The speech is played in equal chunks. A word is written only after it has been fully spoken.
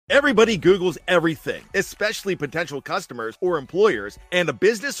Everybody Googles everything, especially potential customers or employers, and a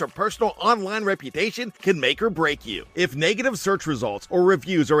business or personal online reputation can make or break you. If negative search results or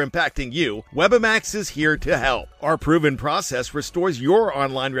reviews are impacting you, Webamax is here to help. Our proven process restores your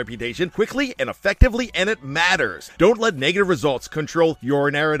online reputation quickly and effectively, and it matters. Don't let negative results control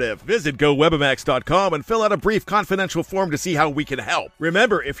your narrative. Visit GoWebamax.com and fill out a brief confidential form to see how we can help.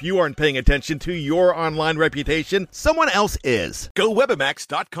 Remember, if you aren't paying attention to your online reputation, someone else is.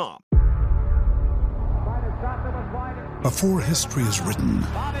 GoWebamax.com. Before history is written,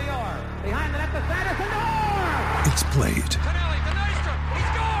 it's played.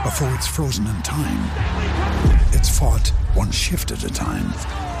 Before it's frozen in time, it's fought one shift at a time.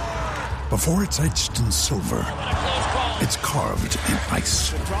 Before it's etched in silver, it's carved in ice.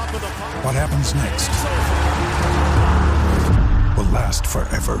 What happens next will last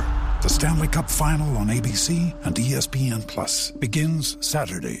forever. The Stanley Cup Final on ABC and ESPN Plus begins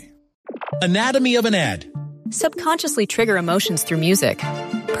Saturday. Anatomy of an ad. Subconsciously trigger emotions through music.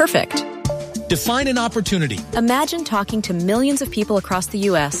 Perfect. Define an opportunity. Imagine talking to millions of people across the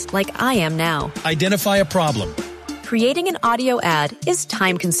U.S. like I am now. Identify a problem. Creating an audio ad is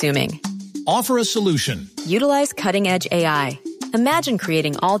time-consuming. Offer a solution. Utilize cutting-edge AI. Imagine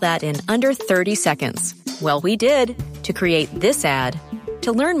creating all that in under 30 seconds. Well, we did to create this ad.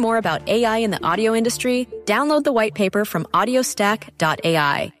 To learn more about AI in the audio industry, download the white paper from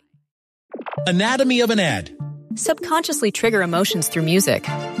audiostack.ai. Anatomy of an ad. Subconsciously trigger emotions through music.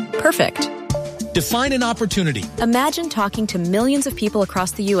 Perfect. Define an opportunity. Imagine talking to millions of people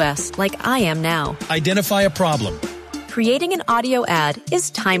across the U.S. like I am now. Identify a problem. Creating an audio ad is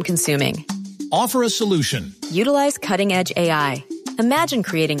time-consuming. Offer a solution. Utilize cutting-edge AI. Imagine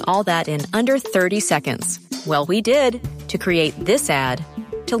creating all that in under 30 seconds. Well, we did to create this ad.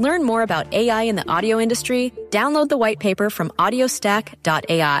 To learn more about AI in the audio industry, download the white paper from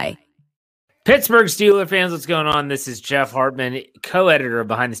audiostack.ai. Pittsburgh Steelers fans, what's going on? This is Jeff Hartman, co-editor of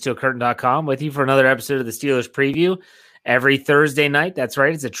BehindTheSteelCurtain.com, with you for another episode of the Steelers Preview every Thursday night. That's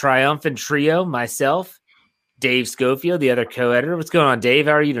right. It's a triumphant trio. Myself, Dave Schofield, the other co-editor. What's going on, Dave?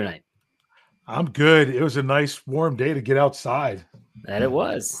 How are you tonight? I'm good. It was a nice warm day to get outside. That it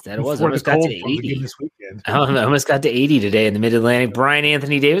was. I Before almost the got cold to front 80. this weekend. I almost got to 80 today in the Mid-Atlantic. Brian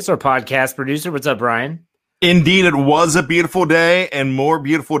Anthony Davis, our podcast producer. What's up, Brian? Indeed, it was a beautiful day, and more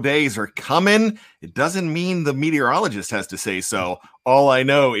beautiful days are coming. It doesn't mean the meteorologist has to say so. All I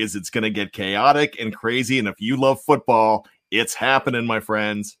know is it's going to get chaotic and crazy, and if you love football, it's happening, my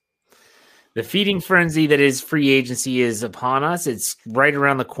friends. The feeding frenzy that is free agency is upon us. It's right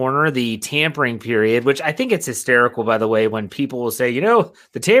around the corner, the tampering period, which I think it's hysterical, by the way, when people will say,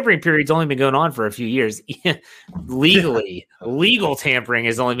 the tampering period's only been going on for a few years. Legal tampering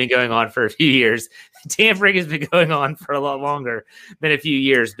has only been going on for a few years. Tampering has been going on for a lot longer than a few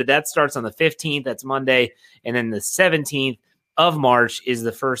years, but that starts on the 15th. That's Monday. And then the 17th of March is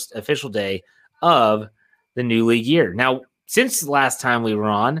the first official day of the new league year. Now, since the last time we were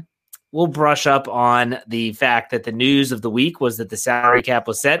on, we'll brush up on the fact that the news of the week was that the salary cap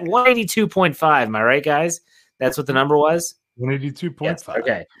was set 182.5. Am I right, guys? That's what the number was? 182.5. Yes.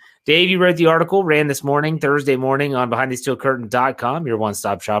 Okay. Dave, you wrote the article, ran this morning, Thursday morning on BehindTheSteelCurtain.com, your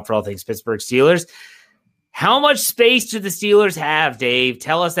one-stop shop for all things Pittsburgh Steelers. How much space do the Steelers have, Dave?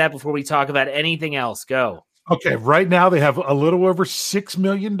 Tell us that before we talk about anything else. Go. Okay, right now they have a little over $6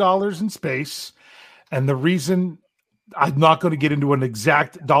 million in space, and the reason I'm not going to get into an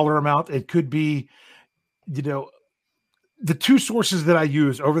exact dollar amount. It could be, the two sources that I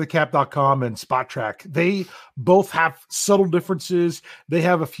use, overthecap.com and SpotTrack, they both have subtle differences. They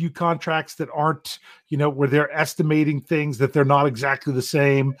have a few contracts that aren't, where they're estimating things that they're not exactly the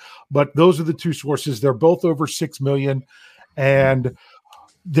same, but those are the two sources. They're both over 6 million. And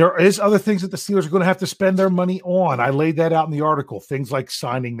there is other things that the Steelers are going to have to spend their money on. I laid that out in the article, things like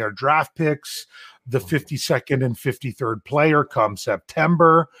signing their draft picks, the 52nd and 53rd player come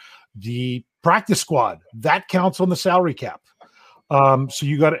September, the practice squad that counts on the salary cap. So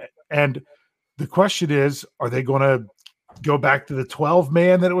you got to, and the question is, are they going to go back to the 12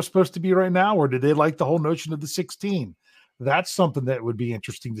 man that it was supposed to be right now? Or did they like the whole notion of the 16? That's something that would be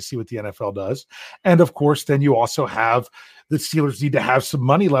interesting to see what the NFL does. And of course, then you also have the Steelers need to have some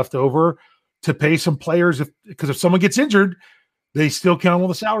money left over to pay some players because if someone gets injured, they still count on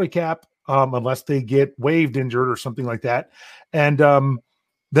the salary cap. Unless they get waived injured or something like that. And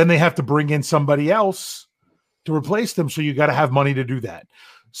then they have to bring in somebody else to replace them. So you got to have money to do that.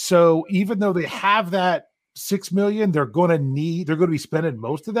 So even though they have that 6 million, they're going to be spending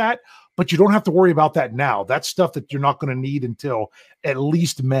most of that, but you don't have to worry about that now. That's stuff that you're not going to need until at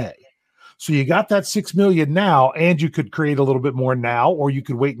least May. So you got that $6 million now, and you could create a little bit more now, or you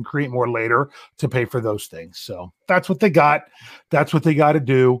could wait and create more later to pay for those things. So that's what they got. That's what they got to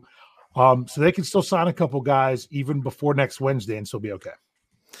do. So they can still sign a couple guys even before next Wednesday and still be okay.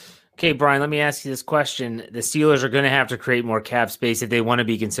 Okay, Brian, let me ask you this question. The Steelers are going to have to create more cap space if they want to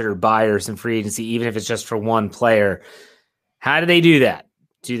be considered buyers in free agency, even if it's just for one player. How do they do that?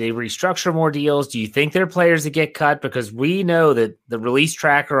 Do they restructure more deals? Do you think there are players that get cut? Because we know that the release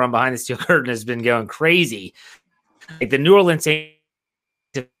tracker on Behind the Steel Curtain has been going crazy. Like the New Orleans Saints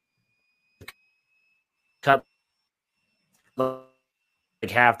cut like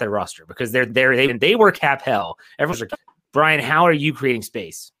half their roster because they were cap hell. Everyone's like, Brian, how are you creating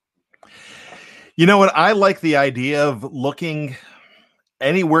space? You know what? I like the idea of looking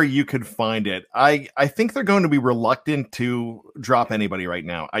anywhere you could find it. I think they're going to be reluctant to drop anybody right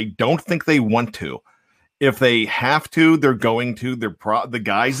now. I don't think they want to. If they have to, they're going to. The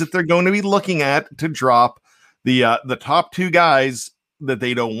guys that they're going to be looking at to drop, the top two guys that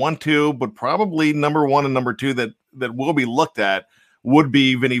they don't want to, but probably number one and number two that will be looked at would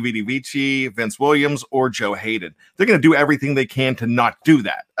be Vinny Vici, Vince Williams, or Joe Hayden. They're going to do everything they can to not do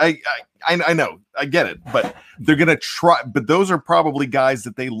that. I know, I get it, but they're going to try. But those are probably guys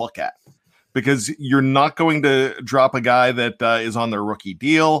that they look at because you're not going to drop a guy that is on their rookie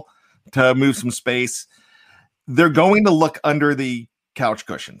deal to move some space. They're going to look under the couch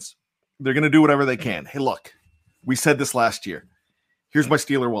cushions. They're going to do whatever they can. Hey, look, we said this last year. Here's my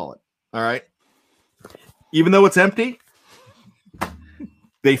Steeler wallet. All right. Even though it's empty,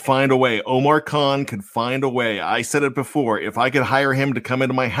 they find a way. Omar Khan can find a way. I said it before. If I could hire him to come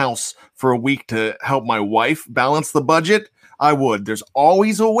into my house for a week to help my wife balance the budget, I would. There's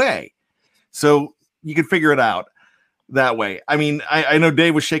always a way. So you can figure it out that way. I mean, I know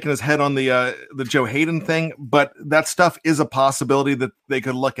Dave was shaking his head on the Joe Hayden thing, but that stuff is a possibility that they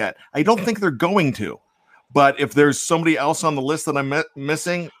could look at. I don't think they're going to. But if there's somebody else on the list that I'm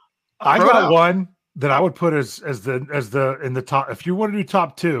missing, I got one that I would put as the in the top. If you want to do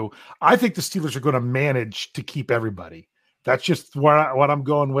top two, I think the Steelers are going to manage to keep everybody. That's just what I'm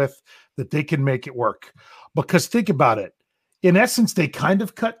going with, that they can make it work. Because think about it. In essence, they kind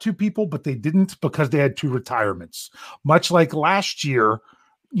of cut two people, but they didn't because they had two retirements. Much like last year,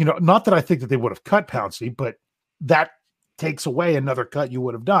 not that I think that they would have cut Pouncey, but that takes away another cut you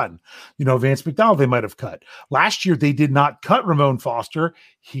would have done. Vance McDonald, they might have cut. Last year, they did not cut Ramon Foster.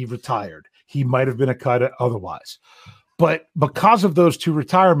 He retired. He might have been a cut otherwise. But because of those two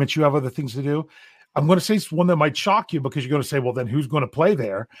retirements, you have other things to do. I'm going to say one that might shock you because you're going to say, well, then who's going to play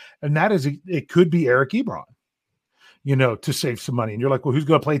there? And that is, it could be Eric Ebron, to save some money. And you're like, well, who's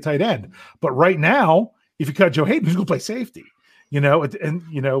going to play tight end? But right now, if you cut Joe Hayden, who's going to play safety?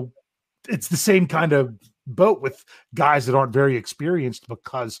 It's the same kind of boat with guys that aren't very experienced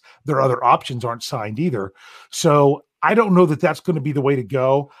because their other options aren't signed either. So I don't know that that's going to be the way to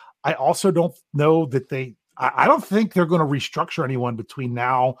go. I also don't know that I don't think they're going to restructure anyone between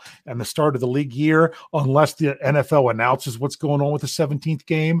now and the start of the league year unless the NFL announces what's going on with the 17th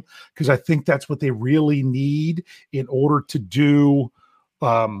game, because I think that's what they really need in order to do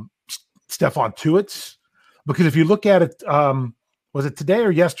Stephon Tuitt's. Because if you look at it, was it today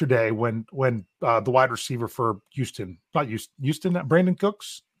or yesterday when the wide receiver for Houston, Brandon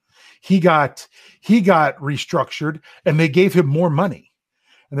Cooks, he got restructured and they gave him more money.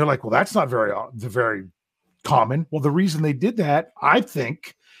 And they're like, well, that's not very common. Well, the reason they did that, I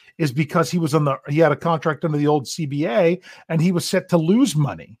think, is because he had a contract under the old CBA and he was set to lose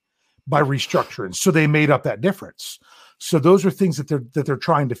money by restructuring. So they made up that difference. So those are things that they're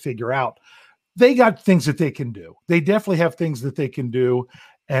trying to figure out. They got things that they can do. They definitely have things that they can do.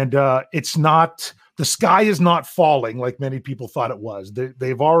 And it's not, the sky is not falling like many people thought it was.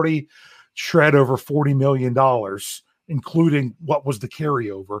 They've already shred over $40 million, including what was the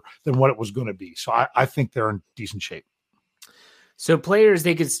carryover than what it was going to be. So I think they're in decent shape. So players,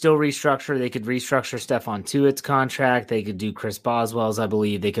 they could still restructure. They could restructure Stephon Tuitt's contract. They could do Chris Boswell's, I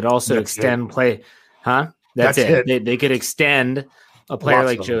believe. They could also extend play. Huh? That's it. They could extend a player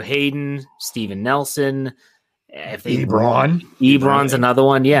like Joe Hayden, Steven Nelson. If they Ebron's another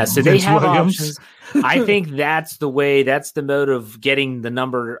one. Yeah. So they have options. I think that's the way, that's the mode of getting the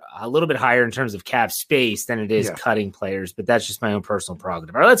number a little bit higher in terms of cap space than it is cutting players. But that's just my own personal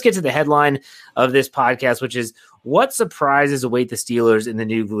prerogative. All right, let's get to the headline of this podcast, which is what surprises await the Steelers in the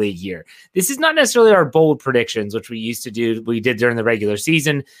new league year. This is not necessarily our bold predictions, which we did during the regular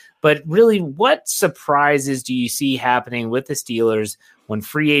season, but really what surprises do you see happening with the Steelers when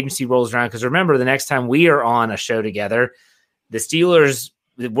free agency rolls around? Because remember, the next time we are on a show together, the Steelers,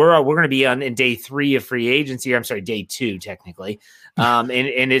 we're going to be in day 3 of free agency. I'm sorry, day 2 technically, and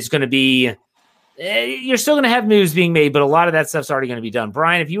it's going to be. You're still going to have moves being made, but a lot of that stuff's already going to be done.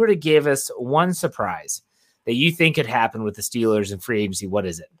 Brian, if you were to give us one surprise that you think could happen with the Steelers in free agency, what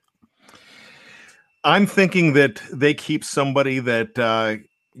is it? I'm thinking that they keep somebody that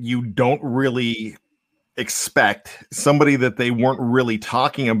you don't really expect, somebody that they weren't really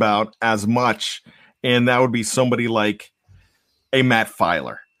talking about as much, and that would be somebody like a Matt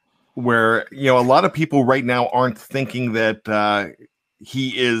Filer, where, a lot of people right now aren't thinking that he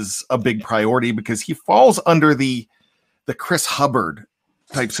is a big priority because he falls under the Chris Hubbard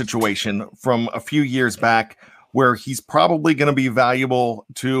type situation from a few years back, where he's probably going to be valuable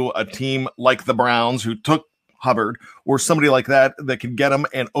to a team like the Browns who took Hubbard, or somebody like that could get him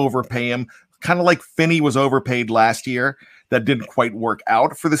and overpay him, kind of like Finney was overpaid last year. That didn't quite work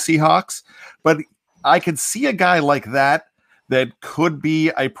out for the Seahawks. But I could see a guy like that could be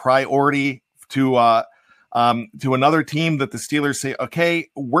a priority to another team, that the Steelers say, okay,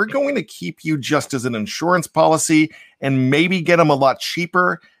 we're going to keep you just as an insurance policy and maybe get them a lot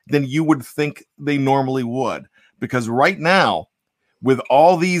cheaper than you would think they normally would. Because right now, with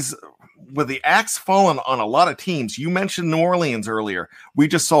the axe falling on a lot of teams, you mentioned New Orleans earlier. We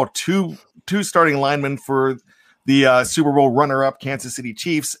just saw two starting linemen for the Super Bowl runner-up Kansas City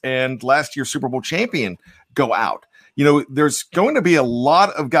Chiefs and last year's Super Bowl champion go out. There's going to be a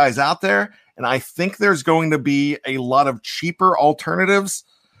lot of guys out there, and I think there's going to be a lot of cheaper alternatives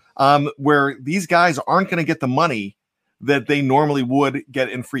where these guys aren't going to get the money that they normally would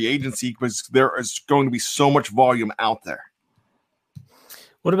get in free agency because there is going to be so much volume out there.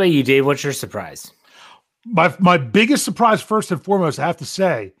 What about you, Dave? What's your surprise? My biggest surprise, first and foremost, I have to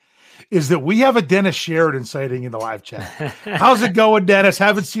say, is that we have a Dennis Sheridan sighting in the live chat. How's it going, Dennis?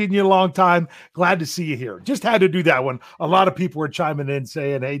 Haven't seen you in a long time. Glad to see you here. Just had to do that one. A lot of people were chiming in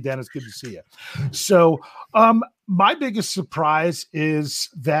saying, hey, Dennis, good to see you. So my biggest surprise is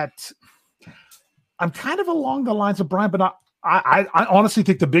that I'm kind of along the lines of Brian, but I honestly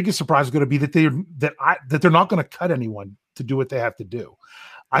think the biggest surprise is going to be that they're not going to cut anyone to do what they have to do.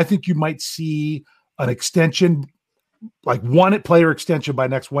 I think you might see an extension, like one player extension by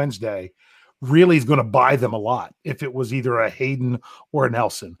next Wednesday, really is going to buy them a lot if it was either a Hayden or a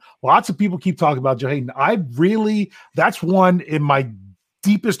Nelson. Lots of people keep talking about Joe Hayden. That's one in my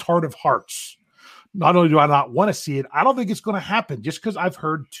deepest heart of hearts. Not only do I not want to see it, I don't think it's going to happen just because I've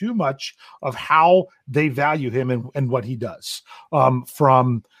heard too much of how they value him and what he does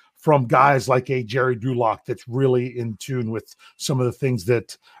from guys like a Jerry Dulac that's really in tune with some of the things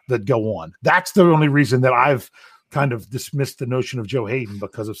that go on. That's the only reason that I've kind of dismissed the notion of Joe Hayden,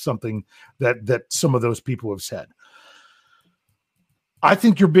 because of something that some of those people have said. I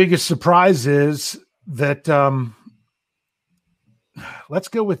think your biggest surprise is that let's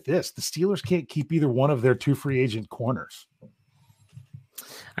go with this. The Steelers can't keep either one of their 2 free agent corners.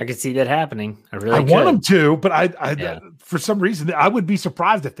 I could see that happening. I want them to, but I for some reason, I would be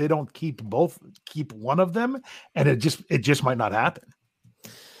surprised if they don't keep one of them, and it just might not happen.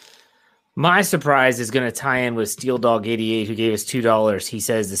 My surprise is going to tie in with Steel Dog 88, who gave us $2. He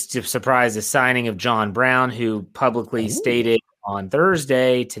says the surprise is signing of John Brown, who publicly stated on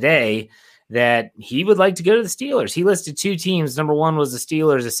Thursday today that he would like to go to the Steelers. He listed 2 teams. Number 1 was the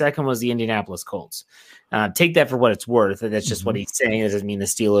Steelers. The second was the Indianapolis Colts. Take that for what it's worth. That's just what he's saying. It doesn't mean the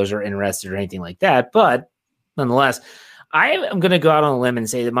Steelers are interested or anything like that. But nonetheless, I am going to go out on a limb and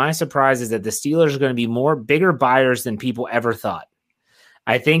say that my surprise is that the Steelers are going to be bigger buyers than people ever thought.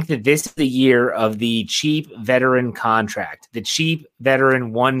 I think that this is the year of the cheap veteran contract, the cheap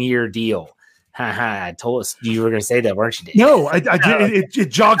veteran 1-year deal. I told us you were going to say that, weren't you, Dave? No, I did. It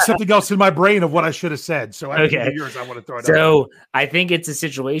jogged something else in my brain of what I should have said. So I want to throw it out. So I think it's a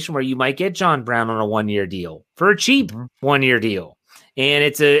situation where you might get John Brown on a 1-year deal for a cheap 1-year deal. And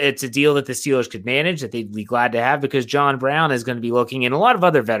it's a deal that the Steelers could manage, that they'd be glad to have, because John Brown is going to be looking, and a lot of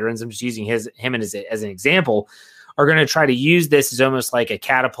other veterans, I'm just using him as an example, are going to try to use this as almost like a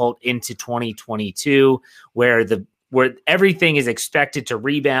catapult into 2022, where everything is expected to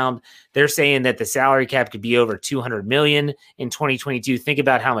rebound. They're saying that the salary cap could be over $200 million in 2022. Think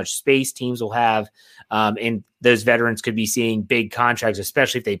about how much space teams will have, and those veterans could be seeing big contracts,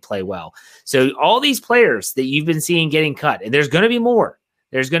 especially if they play well. So all these players that you've been seeing getting cut, and there's going to be more.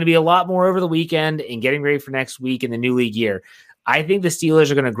 There's going to be a lot more over the weekend and getting ready for next week in the new league year. I think the Steelers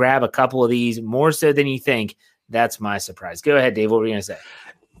are going to grab a couple of these more so than you think. That's my surprise. Go ahead, Dave. What were you going to say?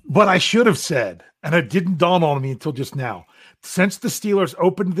 What I should have said, and it didn't dawn on me until just now, since the Steelers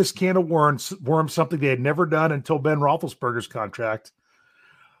opened this can of worms, something they had never done until Ben Roethlisberger's contract,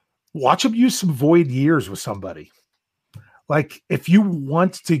 watch them use some void years with somebody. Like if you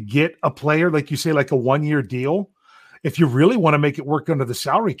want to get a player, like you say, like a 1-year deal, if you really want to make it work under the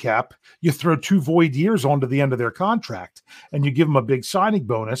salary cap, you throw 2 void years onto the end of their contract and you give them a big signing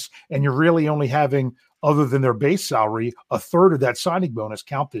bonus, and you're really only having, other than their base salary, a third of that signing bonus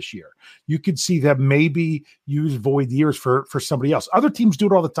count this year. You could see them maybe use void years for somebody else. Other teams do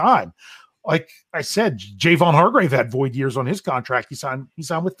it all the time. Like I said, Javon Hargrave had void years on his contract. He signed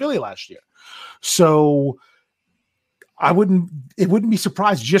with Philly last year. So it wouldn't be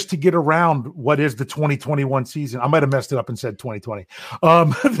surprised just to get around what is the 2021 season. I might have messed it up and said 2020.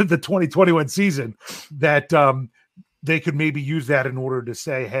 The 2021 season, that they could maybe use that in order to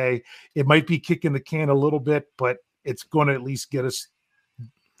say, hey, it might be kicking the can a little bit, but it's going to at least get us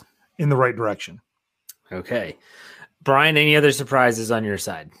in the right direction. Okay. Brian, any other surprises on your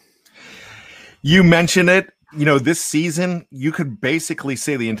side? You mentioned it. This season, you could basically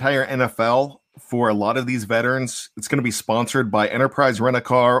say the entire NFL, for a lot of these veterans, it's going to be sponsored by Enterprise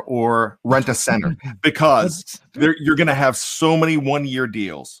Rent-A-Car or Rent-A-Center, because you're going to have so many 1-year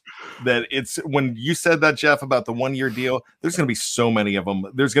deals that it's, when you said that, Jeff, about the 1-year deal, there's going to be so many of them.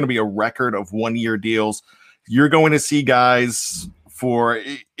 There's going to be a record of 1-year deals. You're going to see guys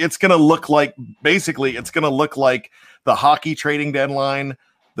it's going to look like the hockey trading deadline,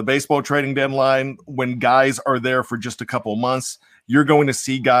 the baseball trading deadline, when guys are there for just a couple months. You're going to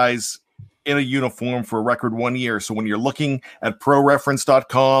see guys in a uniform for a record 1 year. So when you're looking at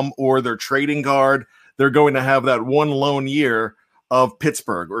ProReference.com or their trading card, they're going to have that one lone year of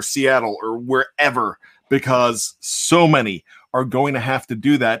Pittsburgh or Seattle or wherever, because so many are going to have to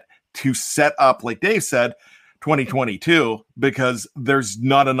do that to set up, like Dave said, 2022, because there's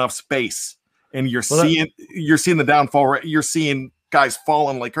not enough space. And you're seeing the downfall. You're seeing guys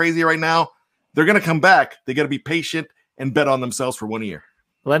falling like crazy right now. They're going to come back. They got to be patient and bet on themselves for 1 year.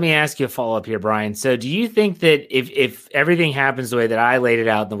 Let me ask you a follow-up here, Brian. So do you think that if everything happens the way that I laid it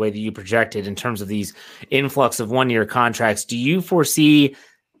out and the way that you projected in terms of these influx of 1-year contracts, do you foresee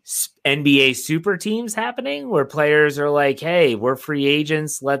NBA super teams happening where players are like, hey, we're free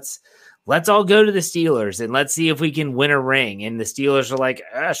agents. Let's all go to the Steelers and let's see if we can win a ring. And the Steelers are like,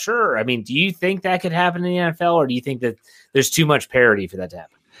 sure. I mean, do you think that could happen in the NFL, or do you think that there's too much parity for that to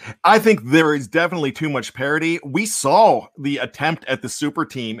happen? I think there is definitely too much parity. We saw the attempt at the super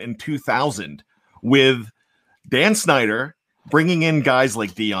team in 2000 with Dan Snyder bringing in guys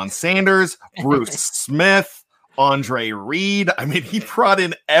like Deion Sanders, Bruce Smith, Andre Reed. I mean, he brought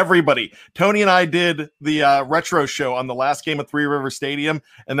in everybody. Tony and I did the retro show on the last game at Three River Stadium,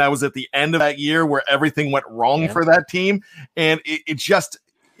 and that was at the end of that year where everything went wrong for that team. And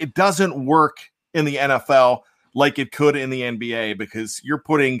it doesn't work in the NFL like it could in the NBA, because you're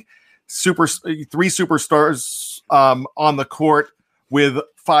putting 3 superstars on the court with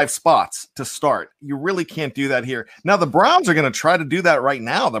 5 spots to start. You really can't do that here. Now, the Browns are going to try to do that right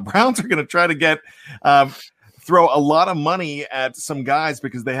now. The Browns are going to try to throw a lot of money at some guys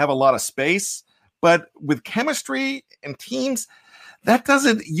because they have a lot of space. But with chemistry and teams,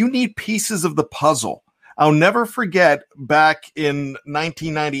 you need pieces of the puzzle. I'll never forget back in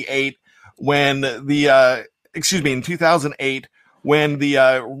 1998 when in 2008, when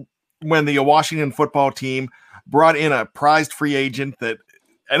the Washington football team brought in a prized free agent that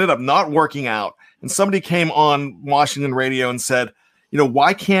ended up not working out. And somebody came on Washington radio and said,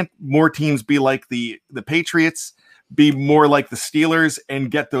 why can't more teams be like the Patriots, be more like the Steelers, and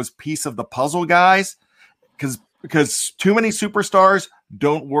get those piece of the puzzle guys? Because too many superstars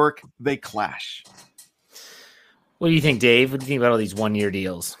don't work. They clash. What do you think, Dave? What do you think about all these 1-year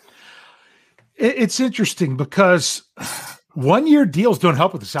deals? It's interesting because 1-year deals don't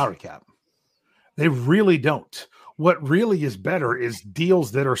help with the salary cap. They really don't. What really is better is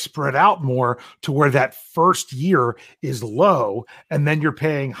deals that are spread out more to where that first year is low and then you're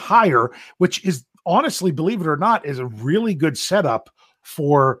paying higher, which is honestly, believe it or not, is a really good setup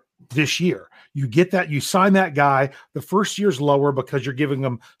for this year. You get that, you sign that guy, the first year's lower because you're giving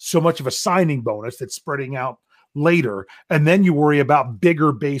them so much of a signing bonus that's spreading out later. And then you worry about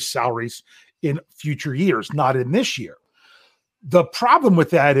bigger base salaries in future years, not in this year. The problem with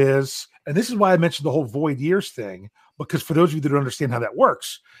that is, and this is why I mentioned the whole void years thing, because for those of you that don't understand how that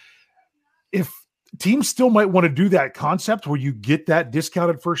works, if teams still might want to do that concept where you get that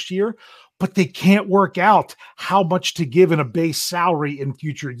discounted first year, but they can't work out how much to give in a base salary in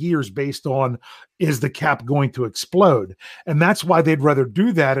future years based on is the cap going to explode? And that's why they'd rather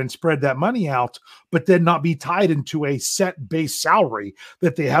do that and spread that money out, but then not be tied into a set base salary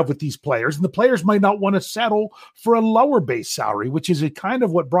that they have with these players. And the players might not want to settle for a lower base salary, which is a kind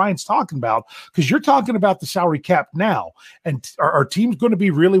of what Brian's talking about, because you're talking about the salary cap now. And are teams going to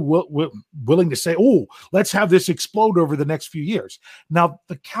be really willing to say, oh, let's have this explode over the next few years? Now,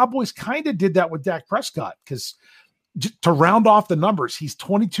 the Cowboys kind of did that with Dak Prescott, because to round off the numbers, he's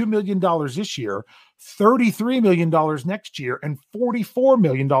 $22 million this year, $33 million next year, and $44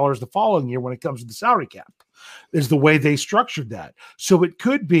 million the following year when it comes to the salary cap, is the way they structured that. So it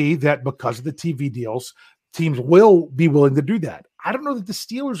could be that because of the TV deals, teams will be willing to do that. I don't know that the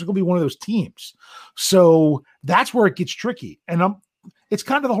Steelers are going to be one of those teams. So that's where it gets tricky. And it's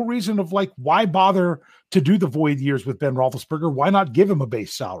kind of the whole reason of like, why bother to do the void years with Ben Roethlisberger? Why not give him a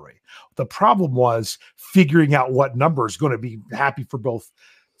base salary? The problem was figuring out what number is going to be happy for both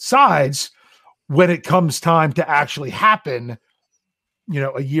sides when it comes time to actually happen,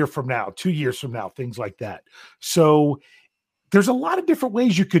 a year from now, 2 years from now, things like that. So there's a lot of different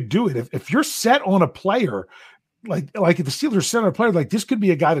ways you could do it. If you're set on a player, like if the Steelers set on a player, like this could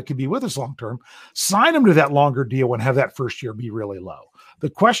be a guy that could be with us long-term, sign him to that longer deal and have that first year be really low. The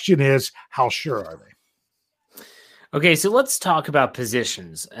question is, how sure are they? Okay, so let's talk about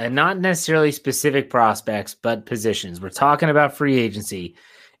positions, and not necessarily specific prospects, but positions. We're talking about free agency.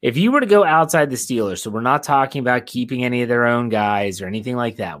 If you were to go outside the Steelers, so we're not talking about keeping any of their own guys or anything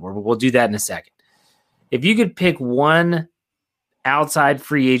like that. We'll do that in a second. If you could pick one outside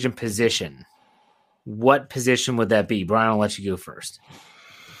free agent position, what position would that be? Brian, I'll let you go first.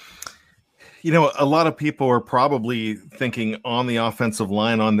 A lot of people are probably thinking on the offensive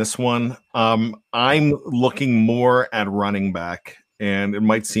line on this one. I'm looking more at running back, and it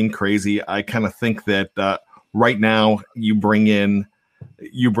might seem crazy. I kind of think that right now you bring in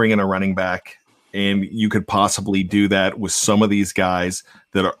a running back, and you could possibly do that with some of these guys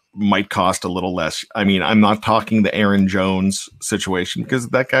that might cost a little less. I mean, I'm not talking the Aaron Jones situation, because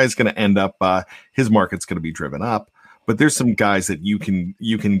that guy's going to end up, his market's going to be driven up. But there's some guys that you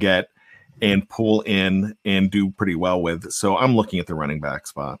can get and pull in and do pretty well with. So I'm looking at the running back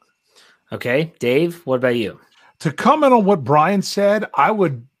spot. Okay. Dave, what about you? To comment on what Brian said, I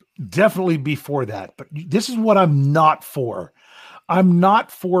would definitely be for that. But this is what I'm not for. I'm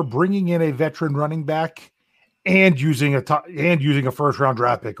not for bringing in a veteran running back and using a first round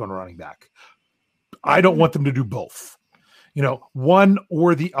draft pick on a running back. I don't want them to do both, one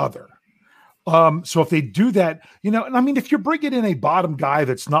or the other. So if they do that, and I mean, if you're bringing in a bottom guy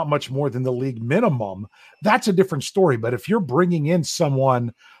that's not much more than the league minimum, that's a different story. But if you're bringing in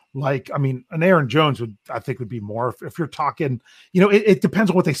someone like, an Aaron Jones would be more. If you're talking, it depends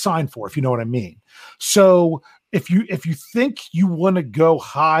on what they sign for, if you know what I mean. So if you think you want to go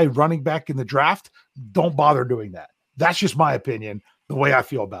high running back in the draft, don't bother doing that. That's just my opinion, the way I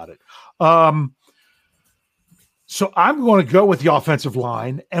feel about it. So I'm going to go with the offensive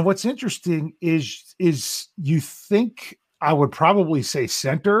line. And what's interesting is you think I would probably say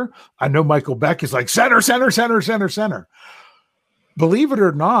center. I know Michael Beck is like center. Believe it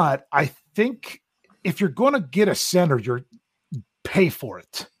or not, I think if you're going to get a center, you're pay for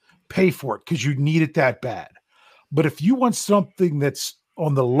it because you need it that bad. But if you want something that's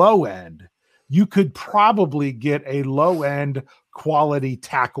on the low end, you could probably get a low end quality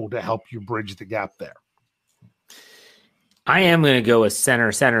tackle to help you bridge the gap there. I am going to go with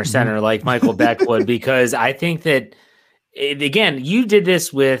center, like Michael Beck would, because I think that, again, you did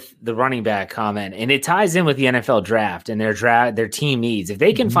this with the running back comment, and it ties in with the NFL draft and their team needs. If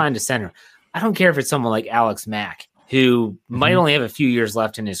they can find a center, I don't care if it's someone like Alex Mack, who might only have a few years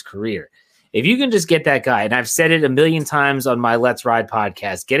left in his career. If you can just get that guy, and I've said it a million times on my Let's Ride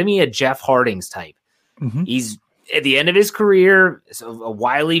podcast, get me a Jeff Hardings type. He's at the end of his career, a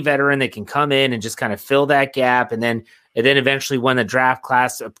wily veteran that can come in and just kind of fill that gap, and then eventually when the draft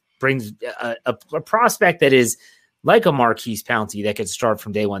class brings a prospect that is like a Marquise Pouncey that could start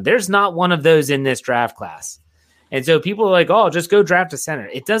from day one. There's not one of those in this draft class. And so people are like, oh, just go draft a center.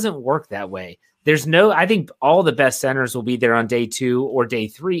 It doesn't work that way. I think all the best centers will be there on day 2 or day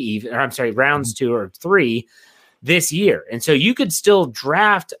 3, rounds 2 or 3 this year. And so you could still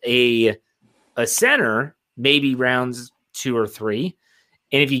draft a center, maybe rounds 2 or 3.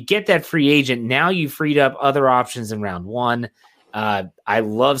 And if you get that free agent, now you've freed up other options in round 1. I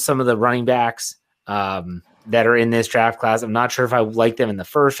love some of the running backs that are in this draft class. I'm not sure if I like them in the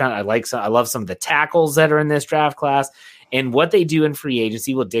first round. I love some of the tackles that are in this draft class. And what they do in free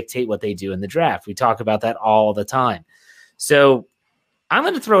agency will dictate what they do in the draft. We talk about that all the time. So I'm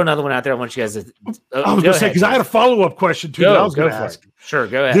going to throw another one out there. I want you guys to. I was going to say, because I had a follow-up question too that I was going to ask. Sure,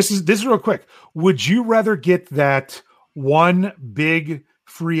 go ahead. This is real quick. Would you rather get that one big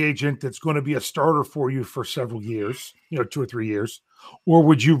free agent that's going to be a starter for you for several years, 2 or 3 years, or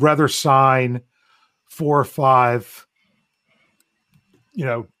would you rather sign 4 or 5,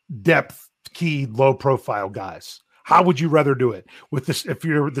 depth key, low profile guys? How would you rather do it with this? If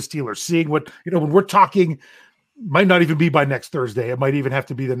you're the Steelers, seeing what, when we're talking, might not even be by next Thursday. It might even have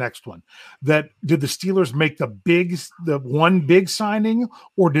to be the next one. That did the Steelers make the one big signing,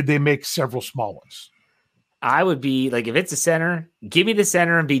 or did they make several small ones? I would be like, if it's a center, give me the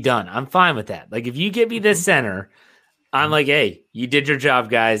center and be done. I'm fine with that. Like, if you give me the center, I'm like, hey, you did your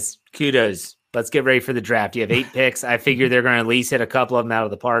job, guys. Kudos. Let's get ready for the draft. You have 8 picks. I figure they're going to at least hit a couple of them out of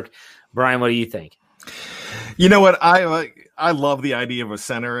the park. Brian, what do you think? You know what? I love the idea of a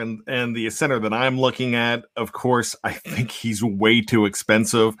center, and the center that I'm looking at, of course, I think he's way too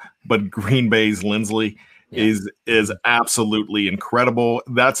expensive, but Green Bay's Lindsley is absolutely incredible.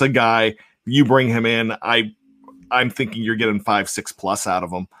 That's a guy, you bring him in, I'm thinking you're getting 5-6 plus out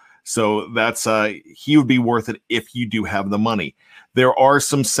of him. So that's he would be worth it if you do have the money. There are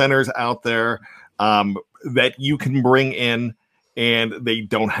some centers out there that you can bring in, and they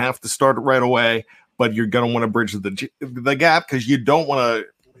don't have to start right away, but you're going to want to bridge the gap, because you don't want to.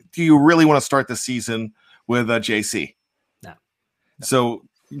 Do you really want to start the season with JC? No. So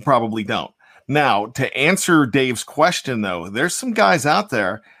you probably don't. Now, to answer Dave's question, though, there's some guys out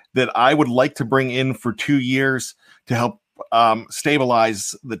there that I would like to bring in for 2 years to help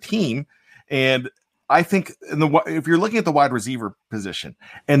stabilize the team. And I think if you're looking at the wide receiver position,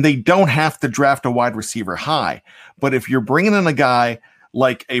 and they don't have to draft a wide receiver high, but if you're bringing in a guy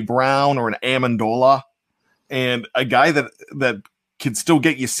like a Brown or an Amendola, and a guy that can still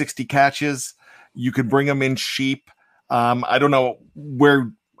get you 60 catches, you could bring him in cheap. I don't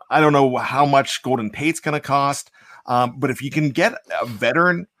know how much Golden Tate's going to cost, but if you can get a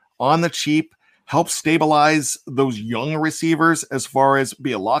veteran on the cheap, help stabilize those young receivers as far as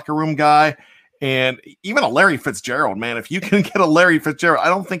be a locker room guy. And even a Larry Fitzgerald, man, if you can get a Larry Fitzgerald, I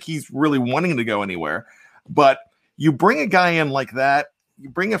don't think he's really wanting to go anywhere. But you bring a guy in like that, you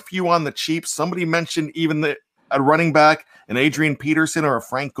bring a few on the cheap. Somebody mentioned even a running back, an Adrian Peterson or a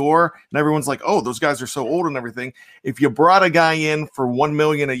Frank Gore, and everyone's like, oh, those guys are so old and everything. If you brought a guy in for $1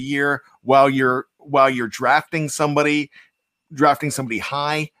 million a year while you're drafting somebody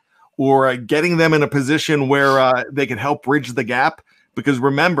high, or getting them in a position where they can help bridge the gap, because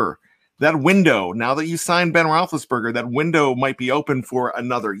remember, that window, now that you signed Ben Roethlisberger, that window might be open for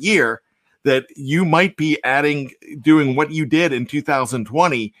another year, that you might be doing what you did in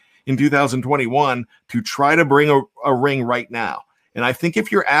 2020, in 2021, to try to bring a ring right now. And I think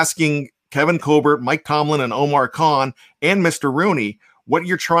if you're asking Kevin Colbert, Mike Tomlin, and Omar Khan, and Mr. Rooney what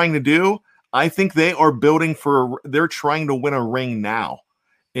you're trying to do, I think they are they're trying to win a ring now.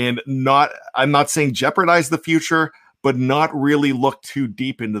 And I'm not saying jeopardize the future, but not really look too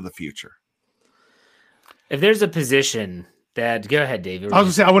deep into the future. If there's a position that, go ahead, David. I was going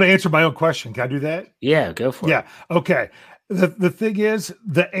to say, I want to answer my own question. Can I do that? Yeah, go for it. Yeah. Okay. The thing is,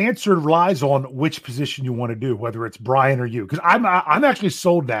 the answer lies on which position you want to do, whether it's Brian or you. Because I'm actually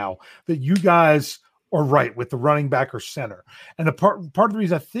sold now that you guys are right with the running back or center. And the part of the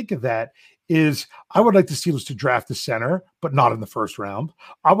reason I think of that is I would like the Steelers to draft the center, but not in the first round.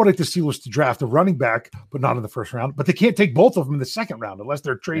 I would like the Steelers to draft a running back, but not in the first round. But they can't take both of them in the second round unless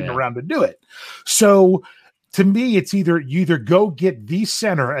they're trading around to do it. So to me, it's you either go get the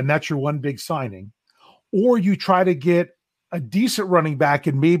center, and that's your one big signing, or you try to get a decent running back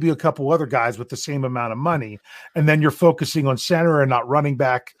and maybe a couple other guys with the same amount of money. And then you're focusing on center and not running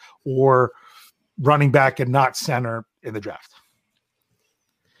back, or running back and not center in the draft.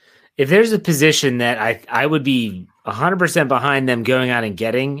 If there's a position that I would be 100% behind them going out and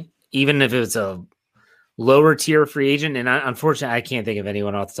getting, even if it's a lower tier free agent, and unfortunately I can't think of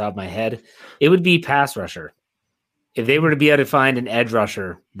anyone off the top of my head, it would be pass rusher. If they were to be able to find an edge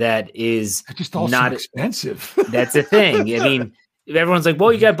rusher that is just also not expensive. That's the thing. I mean, if everyone's like,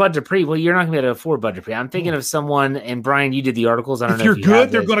 well, you got Bud Dupree. Well, you're not going to be able to afford Bud Dupree. I'm thinking of someone, and Brian, you did the articles. I don't know if you're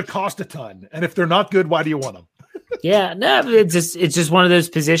good, they're going to cost a ton. And if they're not good, why do you want them? Yeah, no, it's just one of those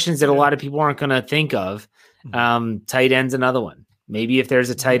positions that a lot of people aren't going to think of. Tight end's another one. Maybe if there's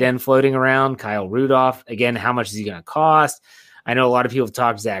a tight end floating around, Kyle Rudolph, again, how much is he going to cost? I know a lot of people have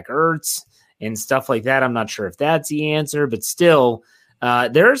talked Zach Ertz and stuff like that. I'm not sure if that's the answer, but still,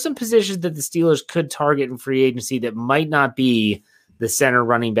 there are some positions that the Steelers could target in free agency that might not be the center,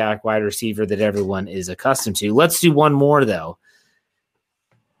 running back, wide receiver that everyone is accustomed to. Let's do one more, though.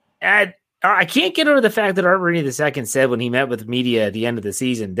 I can't get over the fact that Art Rooney II said when he met with media at the end of the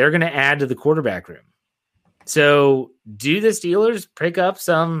season, they're going to add to the quarterback room. So do the Steelers pick up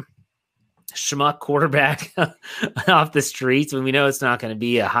some schmuck quarterback off the streets when we know it's not going to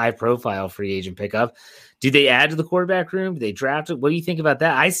be a high profile free agent pickup? Do they add to the quarterback room? Do they draft it? What do you think about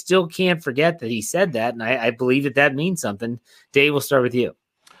that? I still can't forget that he said that, and I believe that means something. Dave, we'll start with you.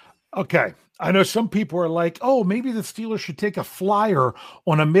 Okay. I know some people are like, oh, maybe the Steelers should take a flyer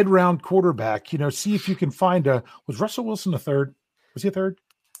on a mid-round quarterback, see if you can find was Russell Wilson a third? Was he a third?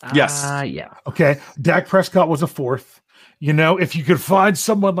 Yes. Yeah. Okay. Dak Prescott was a fourth. If you could find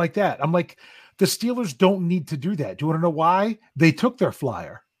someone like that. I'm like, the Steelers don't need to do that. Do you want to know why? They took their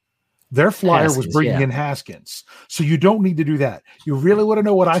flyer. Their flyer was bringing in Haskins. So you don't need to do that. You really want to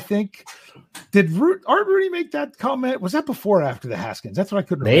know what I think? Did Art Rooney make that comment? Was that before or after the Haskins? That's what I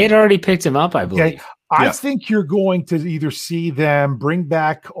couldn't remember. They had already picked him up, I believe. Okay. I think you're going to either see them bring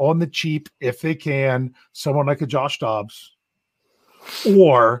back on the cheap, if they can, someone like a Josh Dobbs,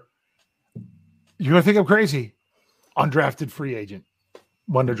 or you're going to think I'm crazy, undrafted free agent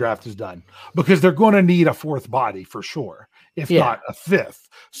when the draft is done, because they're going to need a fourth body for sure, if not a fifth.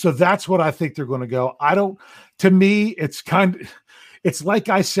 So that's what I think they're going to go. To me, it's like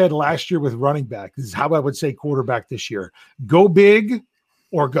I said last year with running back. This is how I would say quarterback this year. Go big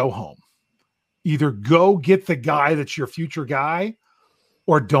or go home. Either go get the guy that's your future guy,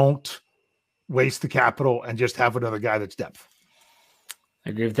 or don't waste the capital and just have another guy that's depth.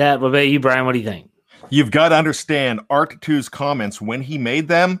 I agree with that. What about you, Brian? What do you think? You've got to understand Art 2's comments when he made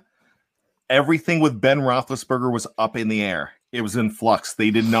them. Everything with Ben Roethlisberger was up in the air. It was in flux. They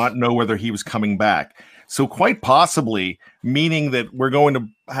did not know whether he was coming back. So quite possibly, meaning that we're going to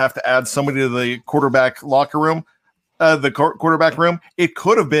have to add somebody to the quarterback locker room, quarterback room, it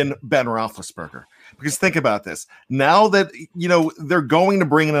could have been Ben Roethlisberger. Because think about this. Now that, they're going to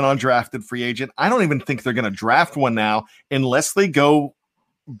bring in an undrafted free agent, I don't even think they're going to draft one now unless they go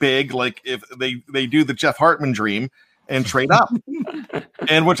big, like if they do the Jeff Hartman dream and trade up.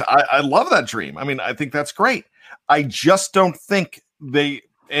 And which I love that dream. I mean, I think that's great. I just don't think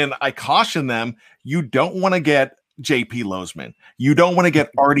and I caution them, you don't want to get JP Lozman. You don't want to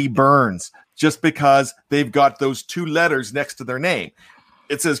get Artie Burns just because they've got those two letters next to their name.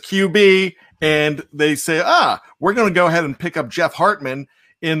 It says QB, and they say, we're going to go ahead and pick up Jeff Hartman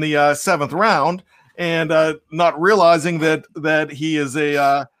in the 7th round, and not realizing that he is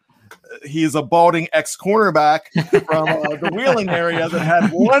a balding ex-cornerback from the Wheeling area that had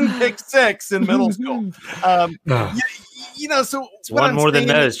one pick six in middle school. So it's one more than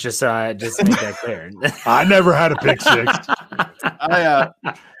those. Just make that clear. I never had a pick six.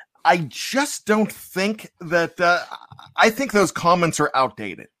 I just don't think that. I think those comments are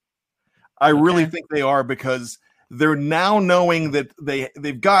outdated. I really think they are, because they're now knowing that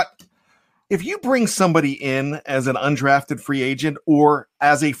they've got. If you bring somebody in as an undrafted free agent or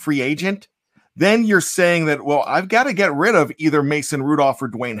as a free agent, then you're saying that, well, I've got to get rid of either Mason Rudolph or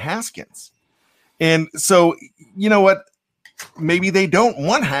Dwayne Haskins. And so, you know what? Maybe they don't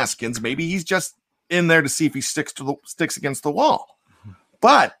want Haskins. Maybe he's just in there to see if he sticks against the wall.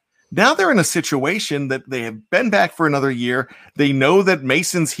 But now they're in a situation that they have been back for another year. They know that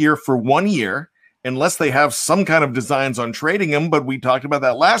Mason's here for 1 year, unless they have some kind of designs on trading him. But we talked about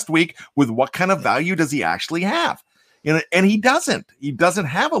that last week with what kind of value does he actually have? And he doesn't. He doesn't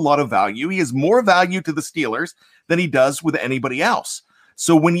have a lot of value. He has more value to the Steelers than he does with anybody else.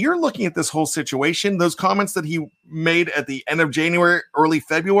 So when you're looking at this whole situation, those comments that he made at the end of January, early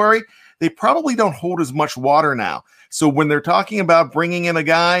February, they probably don't hold as much water now. So when they're talking about bringing in a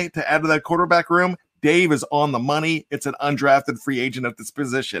guy to add to that quarterback room, Dave is on the money. It's an undrafted free agent at this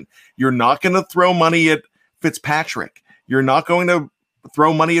position. You're not going to throw money at Fitzpatrick. You're not going to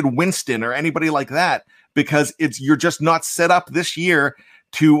throw money at Winston or anybody like that, because you're just not set up this year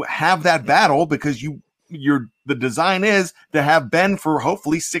to have that battle, because the design is to have Ben for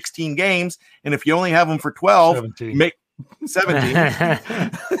hopefully 16 games. And if you only have him for 12, 17. Make 17.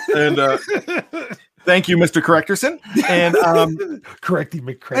 And thank you, Mr. Correctorson. And correcting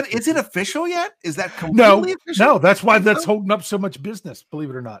me. And is it official yet? Is that completely official? No, that's why that's holding up so much business, believe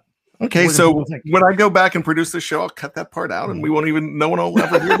it or not. Okay, so when I go back and produce the show, I'll cut that part out, and no one will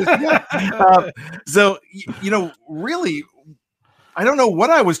ever hear this again. So, really, I don't know what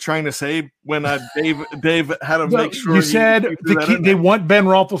I was trying to say when Dave had to make sure. You said they want Ben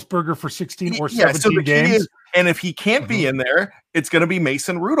Roethlisberger for 16 or 17 games. And if he can't be in there, it's going to be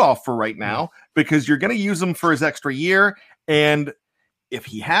Mason Rudolph for right now, because you're going to use him for his extra year. And if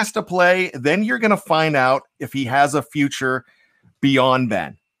he has to play, then you're going to find out if he has a future beyond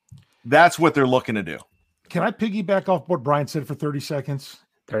Ben. That's what they're looking to do. Can I piggyback off what Brian said for 30 seconds?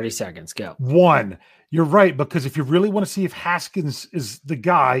 30 seconds, go. 1. You're right, because if you really want to see if Haskins is the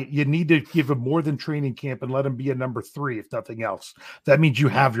guy, you need to give him more than training camp and let him be a number 3, if nothing else. That means you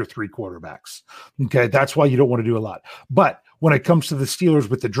have your 3 quarterbacks. Okay, that's why you don't want to do a lot. But when it comes to the Steelers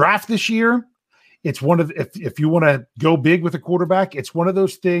with the draft this year, it's one of if you want to go big with a quarterback, it's one of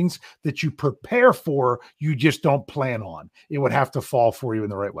those things that you prepare for, you just don't plan on. It would have to fall for you in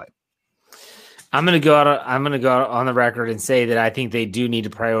the right way. I'm going to go out on the record and say that I think they do need to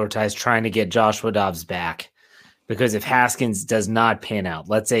prioritize trying to get Joshua Dobbs back, because if Haskins does not pan out,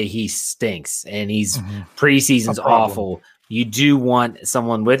 let's say he stinks and he's preseason's awful, you do want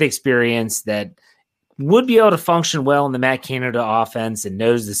someone with experience that would be able to function well in the Matt Canada offense and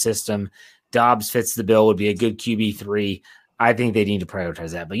knows the system. Dobbs fits the bill, would be a good QB3. I think they need to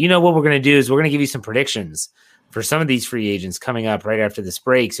prioritize that. But you know what we're going to do is we're going to give you some predictions for some of these free agents coming up right after this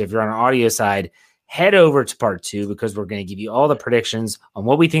break. So if you're on our audio side, head over to part 2, because we're going to give you all the predictions on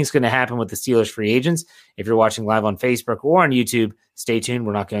what we think is going to happen with the Steelers free agents. If you're watching live on Facebook or on YouTube, stay tuned.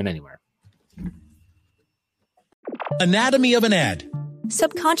 We're not going anywhere. Anatomy of an ad.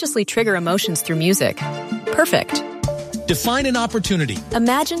 Subconsciously trigger emotions through music. Perfect. Define an opportunity.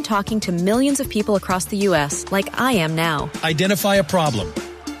 Imagine talking to millions of people across the U.S. like I am now. Identify a problem.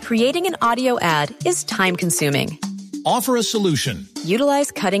 Creating an audio ad is time-consuming. Offer a solution. Utilize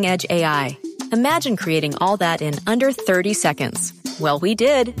cutting-edge AI. Imagine creating all that in under 30 seconds. Well, we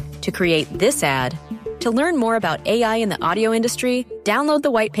did to create this ad. To learn more about AI in the audio industry, download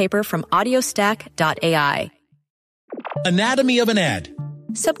the white paper from audiostack.ai. Anatomy of an ad.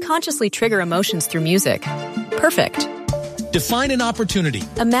 Subconsciously trigger emotions through music. Perfect. Define an opportunity.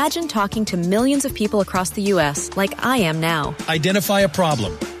 Imagine talking to millions of people across the U.S. like I am now. Identify a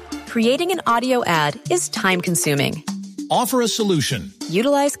problem. Creating an audio ad is time-consuming. Offer a solution.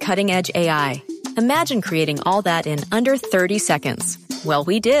 Utilize cutting-edge AI. Imagine creating all that in under 30 seconds. Well,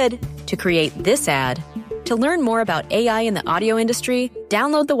 we did to create this ad. To learn more about AI in the audio industry,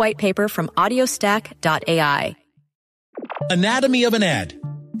 download the white paper from audiostack.ai. Anatomy of an ad.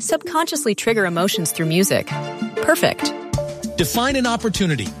 Subconsciously trigger emotions through music. Perfect. Define an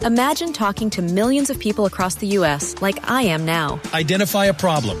opportunity. Imagine talking to millions of people across the U.S. like I am now. Identify a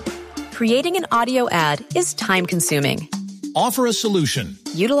problem. Creating an audio ad is time-consuming. Offer a solution.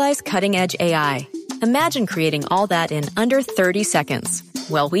 Utilize cutting-edge AI. Imagine creating all that in under 30 seconds.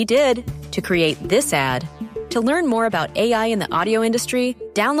 Well, we did to create this ad. To learn more about AI in the audio industry,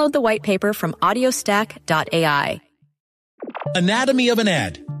 download the white paper from audiostack.ai. Anatomy of an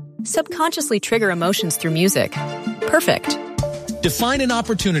ad. Subconsciously trigger emotions through music. Perfect. Define an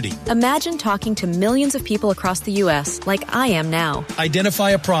opportunity. Imagine talking to millions of people across the U.S. like I am now.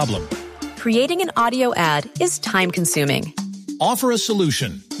 Identify a problem. Creating an audio ad is time-consuming. Offer a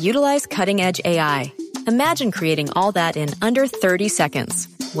solution. Utilize cutting-edge AI. Imagine creating all that in under 30 seconds.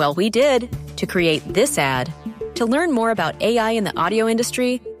 Well, we did to create this ad. To learn more about AI in the audio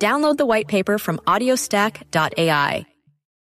industry, download the white paper from audiostack.ai.